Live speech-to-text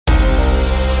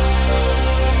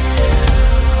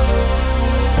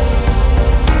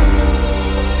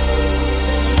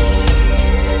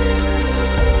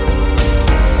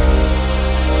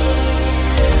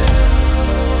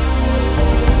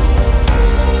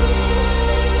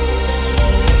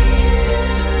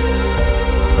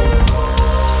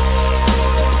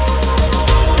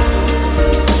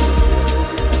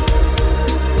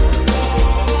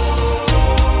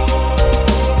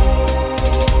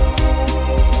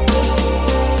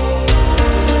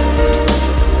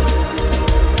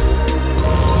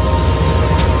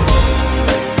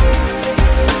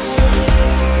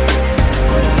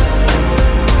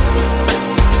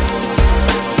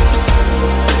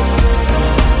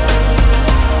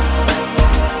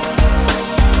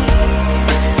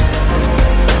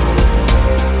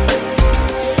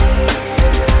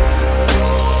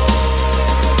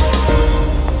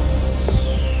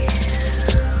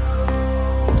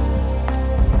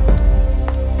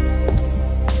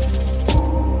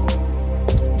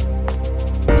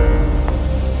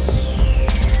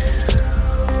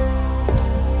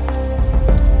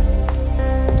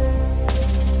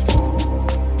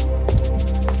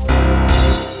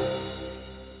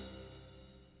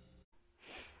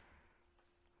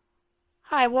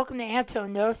Hi, welcome to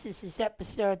Anton Knows. This is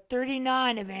episode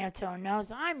 39 of Anton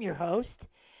Knows. I'm your host,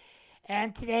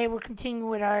 and today we're continuing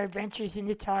with our adventures in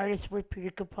the TARDIS with Peter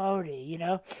Capaldi.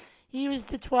 He was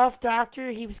the 12th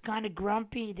Doctor. He was kind of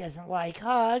grumpy. He doesn't like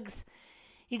hugs.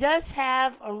 He does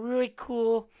have a really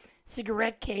cool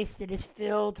cigarette case that is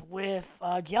filled with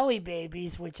jelly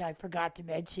babies, which I forgot to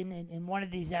mention. In one of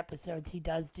these episodes, he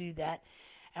does do that.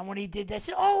 And when he did that, I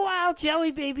said, oh, wow, jelly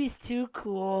babies, too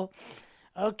cool.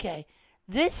 Okay,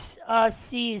 this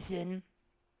season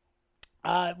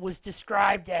was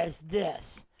described as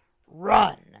this: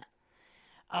 run.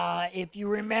 If you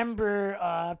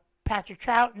remember Patrick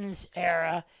Troughton's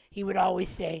era, he would always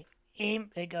say,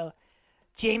 they go,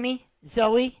 Jamie,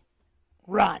 Zoe,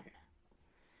 run.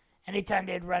 Anytime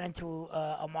they'd run into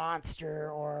a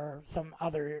monster or some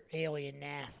other alien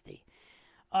nasty.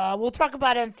 We'll talk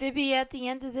about Amphibia at the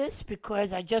end of this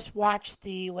because I just watched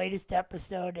the latest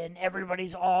episode and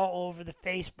everybody's all over the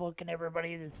Facebook and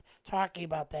everybody is talking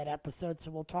about that episode, so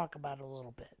we'll talk about it a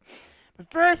little bit. But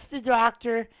first, the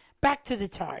Doctor, back to the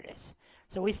TARDIS.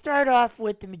 So we start off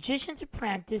with The Magician's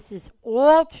Apprentice. Is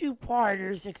all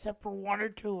two-parters except for one or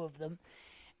two of them.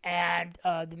 And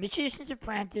The Magician's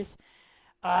Apprentice...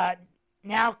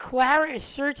 Now, Clara is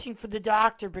searching for the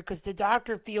Doctor because the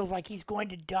Doctor feels like he's going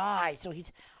to die. So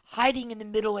he's hiding in the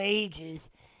Middle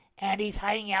Ages, and he's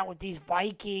hiding out with these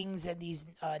Vikings and these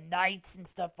knights and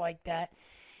stuff like that.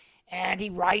 And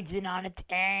he rides in on a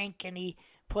tank, and he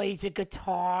plays a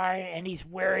guitar, and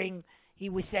he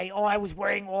would say, oh, I was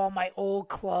wearing all my old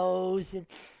clothes, and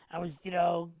I was, it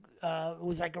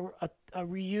was like a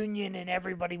reunion, and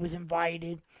everybody was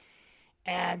invited.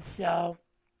 And so...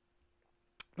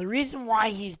 the reason why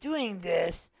he's doing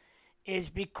this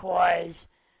is because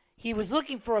he was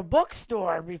looking for a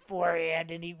bookstore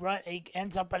beforehand, and he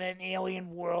ends up in an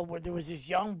alien world where there was this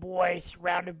young boy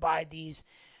surrounded by these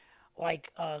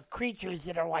creatures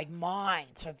that are like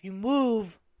mines. So if you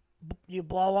move, you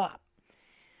blow up.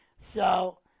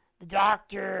 So the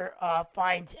Doctor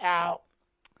finds out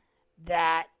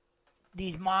that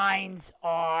these mines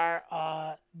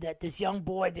are that this young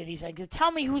boy that he's like,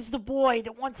 tell me who's the boy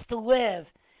that wants to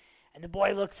live. And the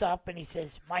boy looks up and he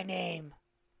says, my name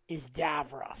is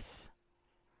Davros.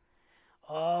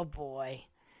 Oh, boy.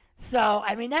 So,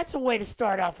 that's a way to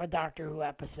start off a Doctor Who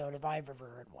episode if I've ever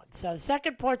heard one. So the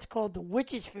second part's called The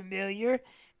Witch is Familiar.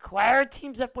 Clara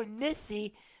teams up with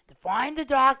Missy to find the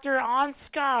Doctor on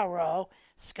Skaro.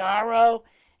 Skaro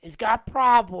has got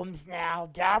problems now.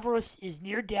 Davros is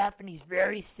near death and he's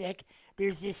very sick.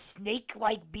 There's this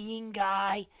snake-like being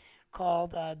guy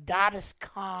called Dadis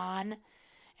Khan.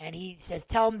 And he says,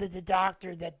 tell him that the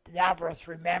Doctor that Davros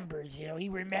remembers. He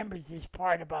remembers this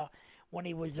part about when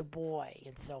he was a boy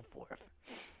and so forth.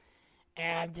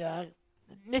 And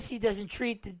Missy doesn't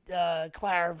treat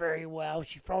Clara very well.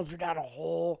 She throws her down a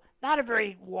hole. Not a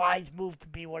very wise move to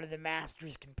be one of the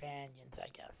Master's companions, I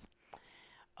guess.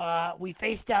 We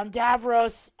face down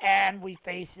Davros, and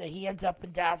he ends up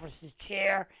in Davros'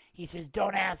 chair. He says,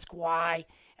 don't ask why.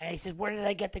 And he says, where did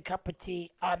I get the cup of tea?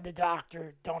 I'm the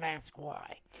Doctor. Don't ask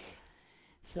why.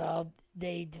 So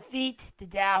they defeat the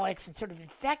Daleks and sort of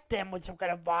infect them with some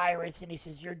kind of virus. And he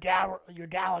says, your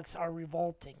Daleks are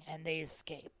revolting. And they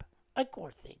escape. Of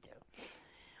course they do.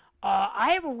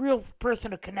 I have a real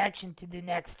personal connection to the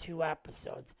next two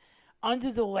episodes.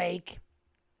 Under the Lake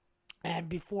and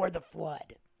Before the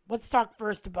Flood. Let's talk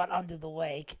first about Under the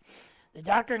Lake. The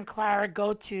Doctor and Clara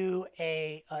go to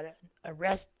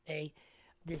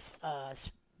this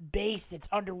base that's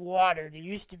underwater. There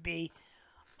used to be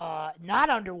not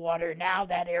underwater. Now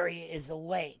that area is a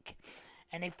lake.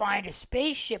 And they find a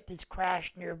spaceship that's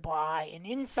crashed nearby. And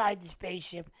inside the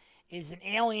spaceship is an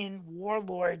alien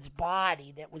warlord's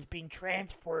body that was being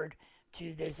transferred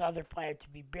to this other planet to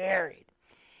be buried.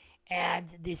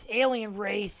 And this alien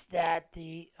race that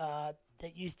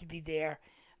used to be there,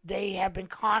 they have been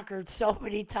conquered so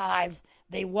many times,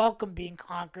 they welcome being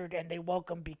conquered and they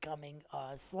welcome becoming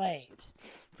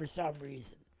slaves for some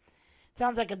reason. It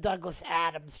sounds like a Douglas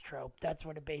Adams trope. That's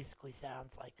what it basically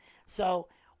sounds like. So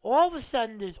all of a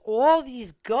sudden there's all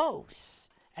these ghosts,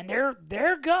 and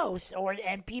they're ghosts,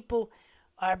 and people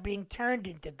are being turned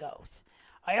into ghosts.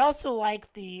 I also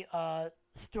like the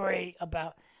story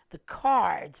about the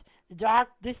cards.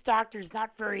 This Doctor is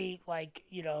not very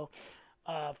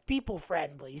people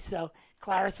friendly. So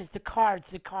Clara says, the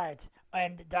cards.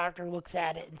 And the Doctor looks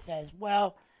at it and says,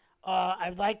 well,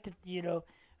 I'd like to,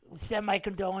 send my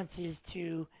condolences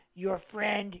to your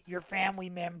friend, your family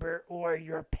member, or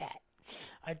your pet.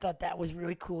 I thought that was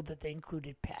really cool that they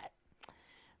included pet.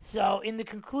 So in the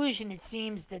conclusion, it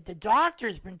seems that the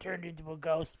Doctor's been turned into a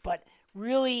ghost, but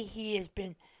really he has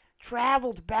been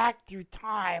traveled back through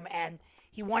time, and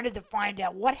he wanted to find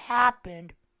out what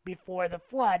happened before the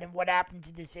flood and what happened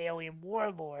to this alien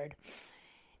warlord.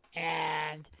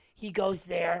 And he goes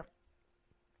there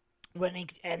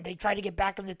and they try to get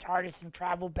back in the TARDIS and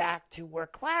travel back to where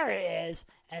Clara is,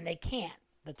 and they can't.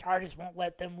 The TARDIS won't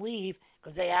let them leave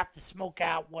because they have to smoke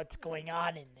out what's going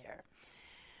on in there.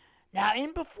 Now,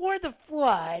 in Before the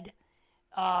Flood,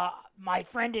 my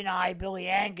friend and I, Billy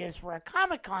Angus, were at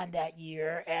Comic-Con that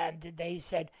year, and they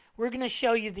said, we're going to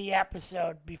show you the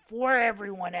episode before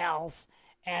everyone else,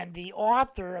 and the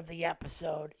author of the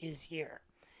episode is here.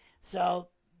 So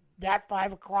that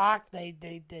 5 o'clock, they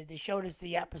showed us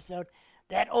the episode.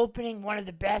 That opening, one of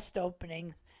the best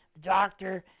openings, the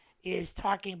Doctor is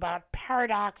talking about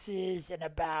paradoxes and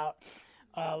about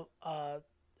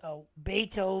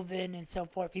Beethoven and so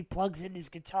forth. He plugs in his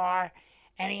guitar,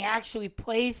 and he actually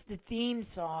plays the theme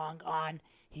song on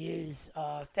his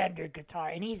Fender guitar.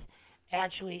 And he's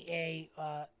actually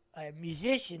a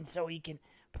musician, so he can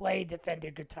play the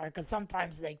Fender guitar, because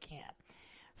sometimes they can't.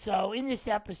 So in this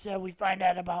episode, we find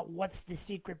out about what's the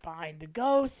secret behind the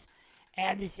ghosts,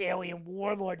 and this alien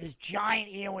warlord, this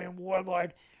giant alien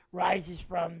warlord, rises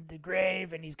from the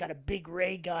grave, and he's got a big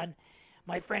ray gun.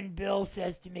 My friend Bill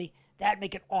says to me, that'd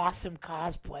make an awesome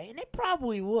cosplay, and it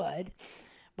probably would,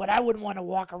 but I wouldn't want to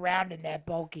walk around in that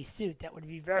bulky suit. That would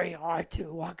be very hard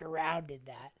to walk around in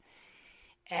that.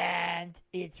 And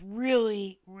it's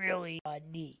really, really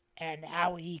neat. And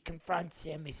how he confronts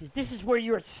him. He says, this is where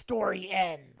your story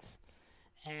ends.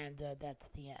 And that's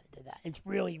the end of that. It's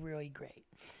really, really great.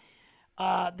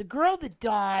 The girl that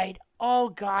died, oh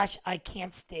gosh, I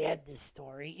can't stand this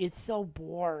story. It's so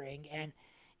boring. And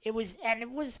it was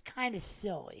kind of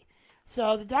silly.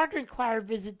 So the Doctor and Clara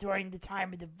visit during the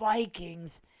time of the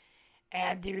Vikings.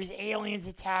 And there's aliens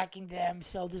attacking them.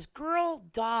 So this girl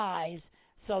dies.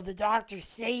 So the Doctor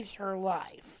saves her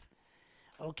life.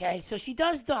 Okay, so she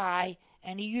does die,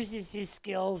 and he uses his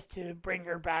skills to bring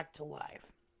her back to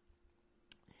life.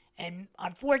 And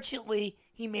unfortunately,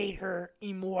 he made her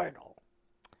immortal.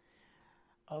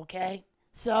 Okay,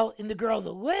 so in The Girl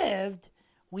That Lived,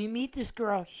 we meet this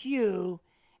girl, Hugh,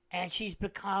 and she's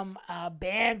become a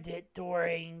bandit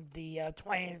during the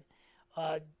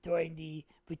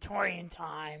Victorian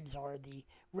times or the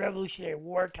Revolutionary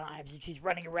War times, and she's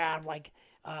running around like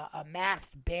a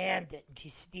masked bandit, and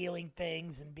she's stealing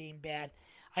things and being bad.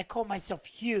 I call myself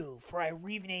Hugh, for I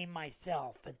renamed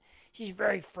myself, and she's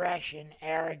very fresh and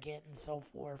arrogant and so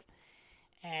forth,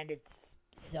 and it's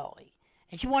silly.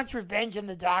 And she wants revenge on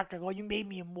the Doctor. Oh, you made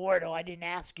me immortal. I didn't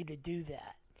ask you to do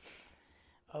that.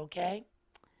 Okay?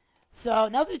 So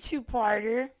another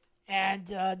two-parter, and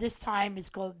this time it's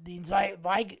called the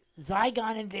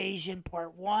Zygon Invasion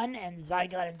Part 1 and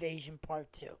Zygon Invasion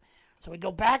Part 2. So we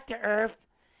go back to Earth,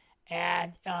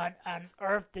 and on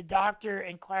Earth, the Doctor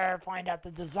and Clara find out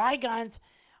that the Zygons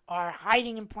are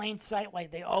hiding in plain sight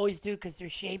like they always do because they're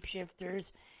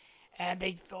shapeshifters, and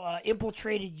they've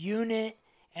infiltrated UNIT,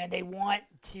 and they want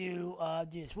to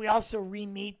do this. We also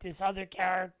re-meet this other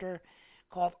character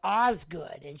called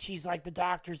Osgood, and she's like the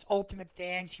Doctor's ultimate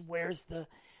fan. She wears the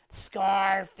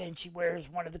scarf, and she wears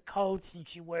one of the coats, and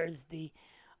she wears the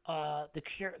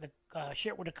shirt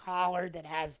with a collar that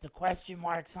has the question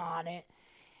marks on it.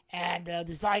 And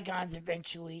the Zygons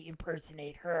eventually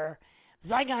impersonate her.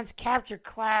 Zygons capture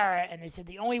Clara, and they said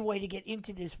the only way to get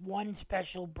into this one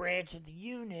special branch of the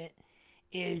unit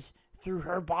is through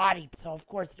her body. So, of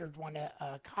course, they're going to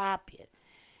copy it.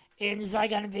 In the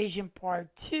Zygon Invasion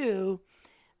Part 2,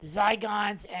 the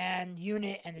Zygons and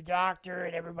UNIT and the Doctor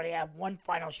and everybody have one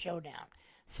final showdown.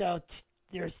 So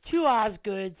there's two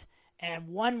Osgoods and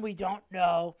one we don't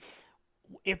know.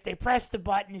 If they press the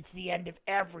button, it's the end of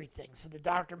everything. So the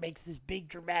Doctor makes this big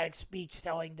dramatic speech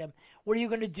telling them, what are you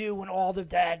going to do when all the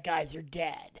bad guys are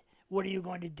dead? What are you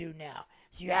going to do now?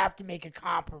 So you have to make a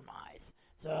compromise.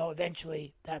 So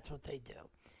eventually, that's what they do.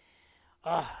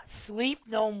 Sleep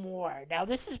No More. Now,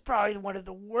 this is probably one of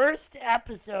the worst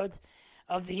episodes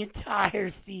of the entire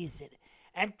season.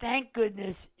 And thank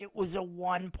goodness it was a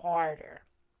one-parter.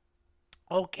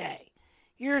 Okay,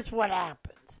 here's what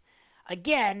happens.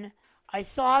 Again, I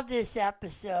saw this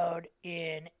episode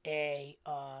in a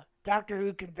Doctor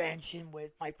Who convention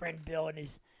with my friend Bill and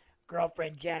his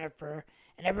girlfriend Jennifer,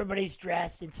 and everybody's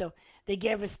dressed, and so they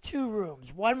gave us two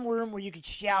rooms. One room where you could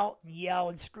shout and yell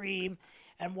and scream,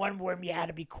 and one room you had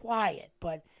to be quiet,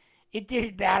 but it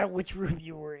didn't matter which room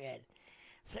you were in.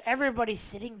 So everybody's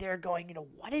sitting there going,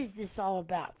 what is this all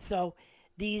about? So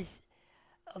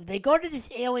they go to this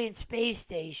alien space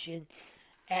station,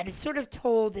 and it's sort of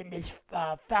told in this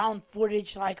found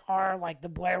footage like horror, like the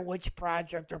Blair Witch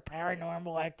Project or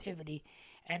Paranormal Activity.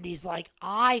 and these like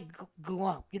eye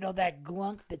glunk, that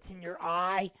glunk that's in your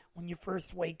eye when you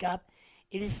first wake up,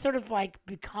 it is sort of like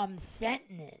become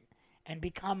sentient and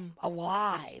become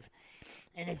alive,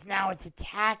 and it's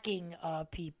attacking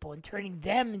people and turning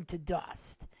them into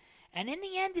dust. And in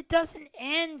the end, it doesn't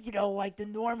end, like the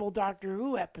normal Doctor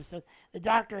Who episode. The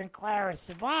Doctor and Clara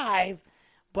survive,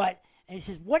 and he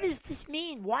says, what does this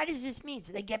mean? Why does this mean?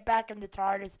 So they get back in the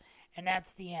TARDIS, and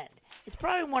that's the end. It's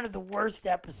probably one of the worst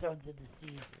episodes of the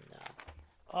season, though.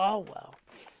 Oh, well.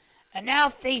 And now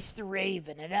Face the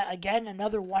Raven. And again,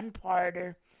 another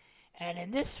one-parter. And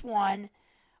in this one,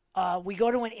 we go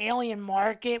to an alien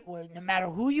market where no matter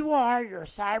who you are, you're a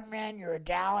Cyberman, you're a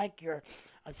Dalek, you're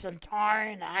a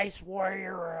Centaurian, an Ice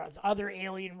Warrior, or other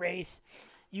alien race,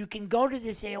 you can go to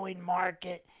this alien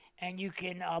market and you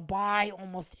can buy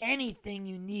almost anything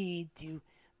you need to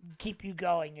keep you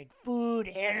going, like food,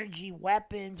 energy,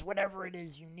 weapons, whatever it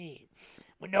is you need,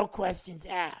 with no questions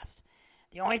asked.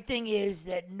 The only thing is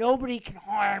that nobody can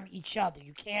harm each other.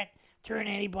 You can't turn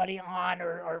anybody on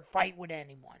or fight with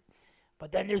anyone.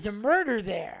 But then there's a murder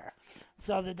there.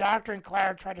 So the Doctor and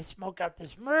Clara try to smoke out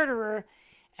this murderer,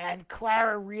 and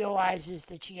Clara realizes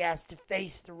that she has to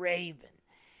face the Raven.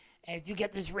 And if you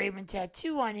get this Raven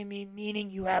tattoo on you, meaning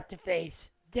you have to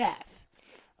face death.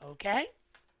 Okay?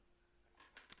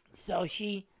 So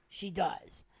she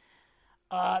does.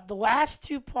 The last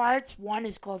two parts, one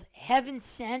is called Heaven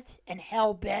Sent and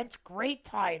Hell Bent. Great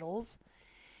titles.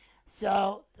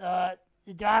 So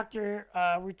the Doctor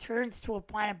returns to a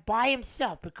planet by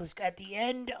himself, because at the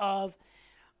end of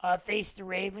Face the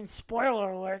Raven,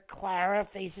 spoiler alert, Clara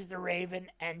faces the Raven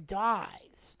and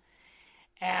dies.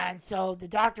 And so the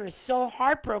Doctor is so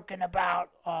heartbroken about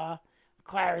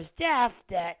Clara's death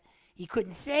that he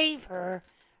couldn't save her.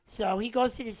 So he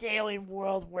goes to this alien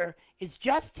world where it's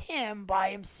just him by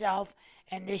himself,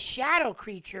 and this shadow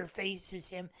creature faces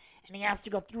him, and he has to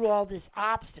go through all these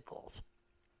obstacles.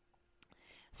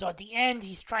 So at the end,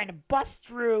 he's trying to bust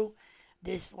through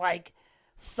this like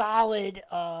solid,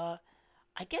 I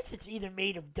guess it's either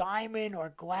made of diamond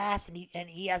or glass, and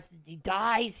he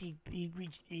dies.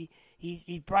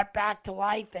 He's brought back to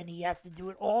life, and he has to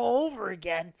do it all over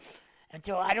again.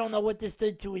 Until I don't know what this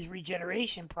did to his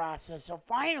regeneration process. So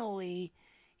finally,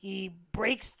 he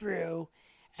breaks through,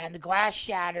 and the glass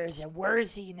shatters, and where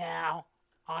is he now?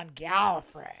 On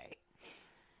Gallifrey.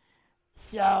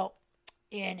 So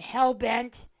in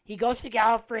Hellbent, he goes to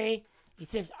Gallifrey. He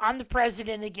says, I'm the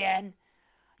president again.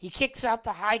 He kicks out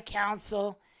the High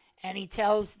Council, and he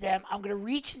tells them, I'm going to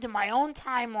reach into my own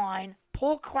timeline,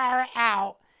 pull Clara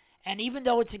out, and even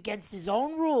though it's against his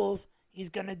own rules, he's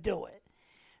going to do it.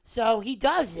 So he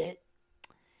does it,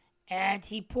 and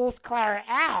he pulls Clara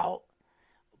out,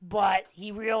 but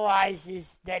he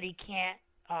realizes that he can't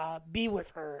be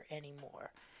with her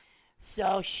anymore.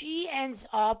 So she ends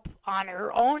up on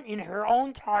her own, in her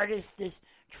own TARDIS, this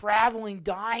traveling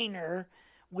diner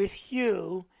with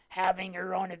Hugh, having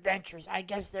her own adventures. I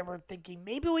guess they were thinking,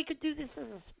 maybe we could do this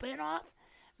as a spin-off,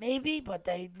 maybe, but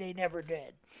they never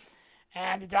did.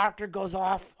 And the Doctor goes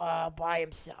off by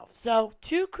himself. So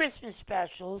 2 Christmas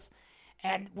specials,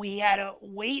 and we had to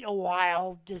wait a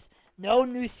while, just no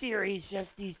new series,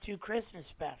 just these 2 Christmas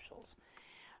specials.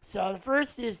 So the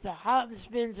first is The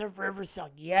Husbands of River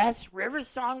Song. Yes, River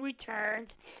Song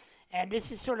returns, and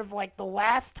this is sort of like the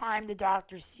last time the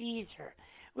Doctor sees her.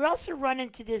 We also run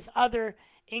into this other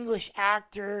English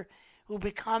actor who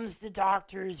becomes the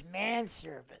Doctor's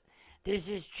manservant. There's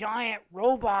this giant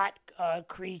robot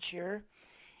creature,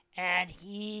 and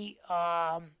he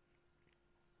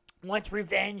wants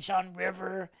revenge on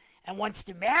River and wants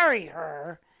to marry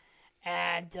her.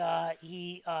 And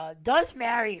he does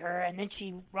marry her, and then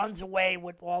she runs away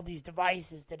with all these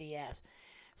devices that he has.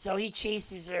 So he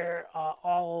chases her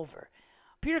all over.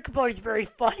 Peter Capaldi is very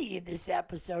funny in this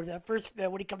episode. First,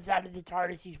 when he comes out of the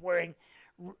TARDIS, he's wearing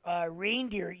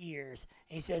reindeer ears.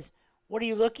 And he says, what are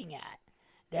you looking at?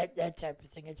 That type of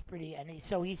thing. It's pretty. And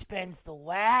so he spends the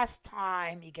last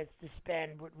time he gets to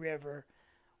spend with River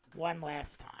one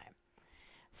last time.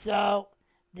 So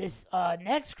this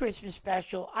next Christmas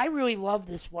special, I really love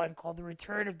this one, called The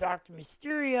Return of Dr.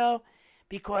 Mysterio,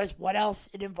 because what else?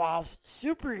 It involves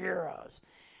superheroes.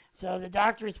 So the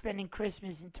Doctor is spending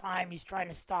Christmas in time. He's trying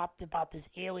to stop about this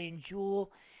alien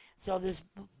jewel. So this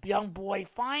young boy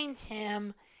finds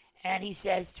him, and he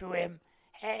says to him,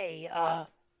 hey,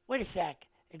 wait a sec.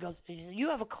 He says, you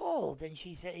have a cold. And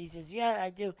he says, yeah, I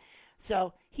do.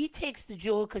 So he takes the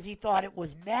jewel because he thought it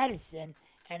was medicine,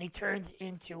 and he turns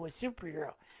into a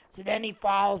superhero. So then he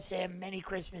follows him many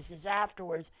Christmases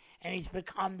afterwards, and he's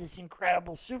become this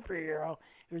incredible superhero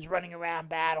who's running around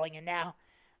battling. And now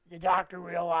the Doctor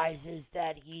realizes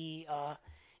that he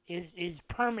is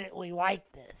permanently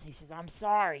like this. He says, I'm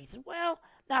sorry. He says, well,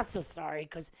 not so sorry,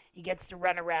 because he gets to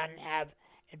run around and have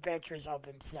adventures of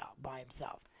himself by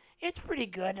himself. It's pretty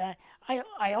good.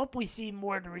 I hope we see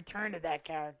more of the return of that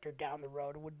character down the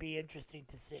road. It would be interesting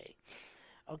to see.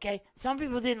 Okay? Some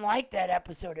people didn't like that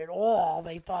episode at all.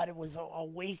 They thought it was a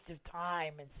waste of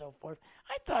time and so forth.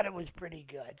 I thought it was pretty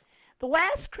good. The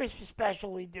last Christmas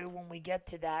special we do when we get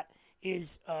to that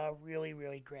is really,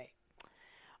 really great.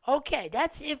 Okay,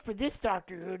 that's it for this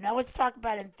Doctor Who. Now let's talk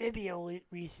about Amphibia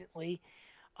recently.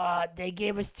 They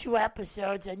gave us 2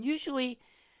 episodes, and usually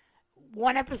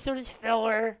one episode is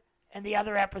filler and the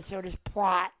other episode is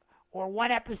plot, or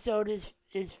one episode is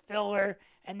filler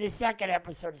and the second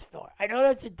episode is filler. I know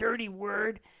that's a dirty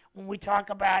word when we talk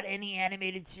about any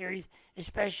animated series,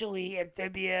 especially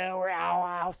Amphibia or Owl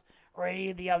House or any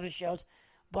of the other shows,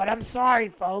 but I'm sorry,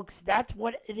 folks, that's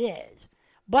what it is.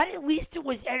 But at least it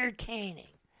was entertaining.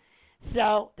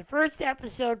 So, the first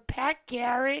episode, Pat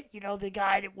Garrett, the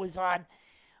guy that was on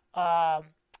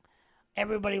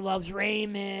Everybody Loves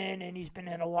Raymond, and he's been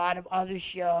in a lot of other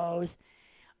shows.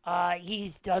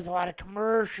 He does a lot of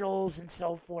commercials and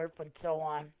so forth and so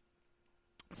on.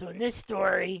 So, in this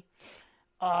story,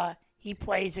 he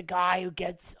plays a guy who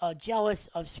gets jealous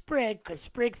of Sprig, because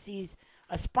Sprig sees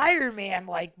a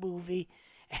Spider-Man-like movie,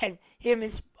 and him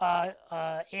and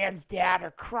Anne's dad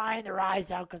are crying their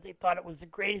eyes out because they thought it was the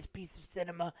greatest piece of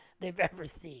cinema they've ever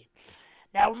seen.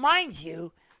 Now, mind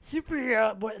you,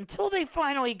 but until they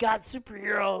finally got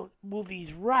superhero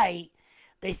movies right,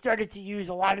 they started to use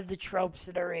a lot of the tropes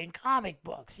that are in comic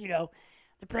books.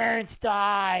 The parents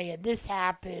die, and this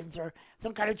happens, or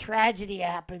some kind of tragedy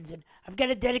happens, and I've got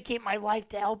to dedicate my life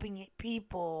to helping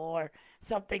people, or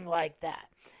something like that.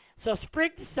 So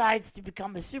Sprig decides to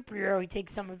become a superhero. He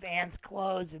takes some of Anne's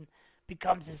clothes and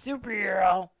becomes a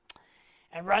superhero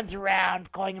and runs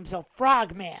around calling himself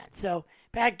Frogman. So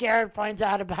Pat Garrett finds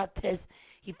out about this.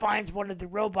 He finds one of the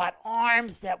robot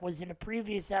arms that was in a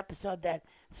previous episode, that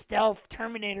stealth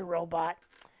Terminator robot,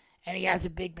 and he has a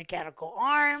big mechanical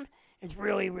arm. It's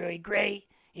really, really great.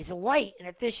 He's light and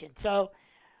efficient. So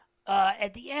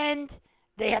at the end,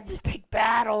 they have this big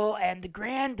battle, and the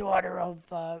granddaughter of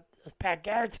Pat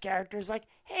Garrett's character is like,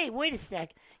 hey, wait a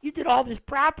sec, you did all this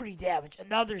property damage,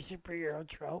 another superhero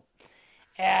trope.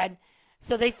 And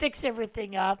so they fix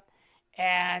everything up,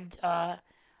 and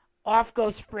off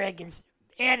goes Sprig, and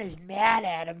Anne is mad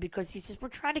at him because he says, we're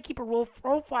trying to keep a low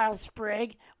profile,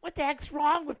 Sprig. What the heck's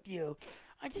wrong with you?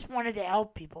 I just wanted to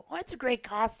help people. Oh, that's a great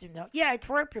costume, though. Yeah, I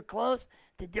tore up your clothes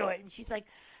to do it. And she's like,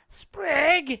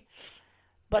 Sprig.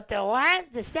 But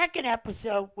the second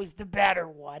episode was the better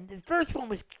one. The first one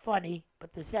was funny,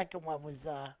 but the second one was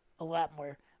a lot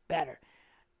more better.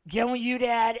 General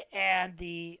Udad and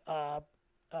the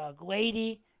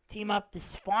lady team up to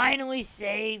finally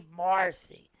save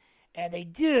Marcy. And they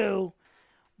do,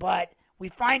 but we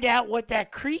find out what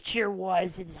that creature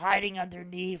was that's hiding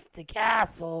underneath the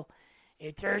castle.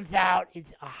 It turns out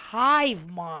it's a hive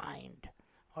mind,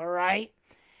 all right?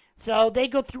 So they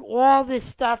go through all this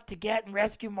stuff to get and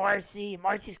rescue Marcy.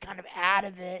 Marcy's kind of out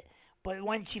of it. But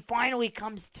when she finally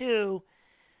comes to,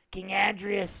 King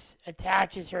Andreas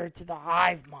attaches her to the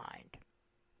hive mind.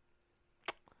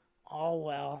 Oh,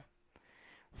 well.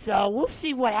 So we'll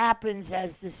see what happens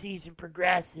as the season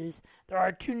progresses. There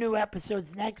are 2 new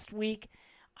episodes next week.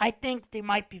 I think they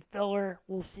might be filler.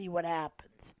 We'll see what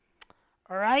happens.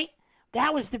 All right?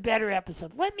 That was the better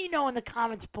episode. Let me know in the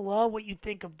comments below what you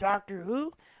think of Doctor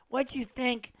Who, what you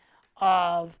think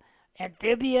of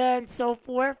Amphibia and so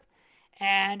forth.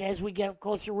 And as we get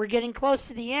closer, we're getting close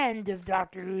to the end of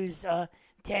Doctor Who's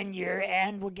tenure,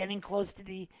 and we're getting close to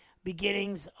the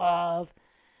beginnings of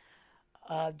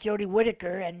Jodie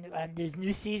Whittaker, and his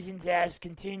new seasons has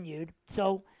continued.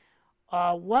 So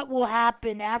what will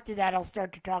happen after that, I'll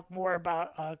start to talk more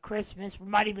about Christmas. We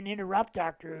might even interrupt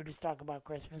Doctor Who to talk about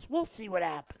Christmas. We'll see what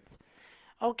happens.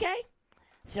 Okay?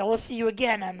 So we'll see you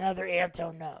again on another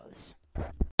Anton Knows.